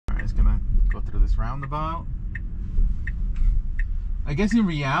gonna go through this roundabout. I guess in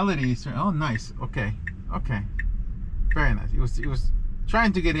reality, oh, nice. Okay, okay, very nice. It was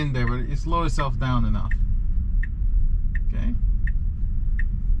trying to get in there, but it slowed itself down enough. Okay.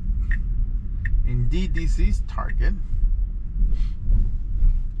 Indeed, this is target.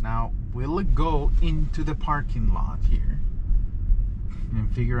 Now, will it go into the parking lot here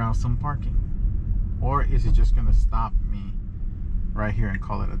and figure out some parking? Or is it just gonna stop me right here and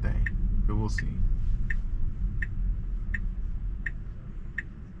call it a day? But we'll see.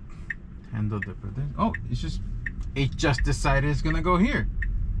 Handle the pedestrian. Oh, it just decided it's gonna go here.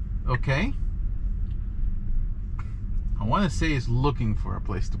 Okay. I want to say it's looking for a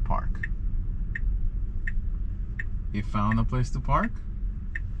place to park. It found a place to park.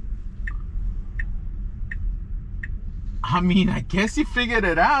 I mean, I guess he figured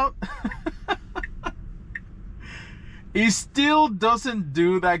it out. It still doesn't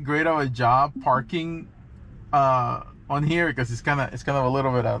do that great of a job parking on here because it's kind of a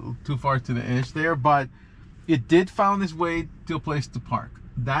little bit too far to the edge there, but it did found its way to a place to park.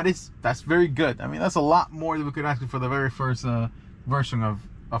 That's very good. I mean, that's a lot more than we could ask for the very first version of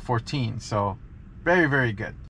 14. So very, very good.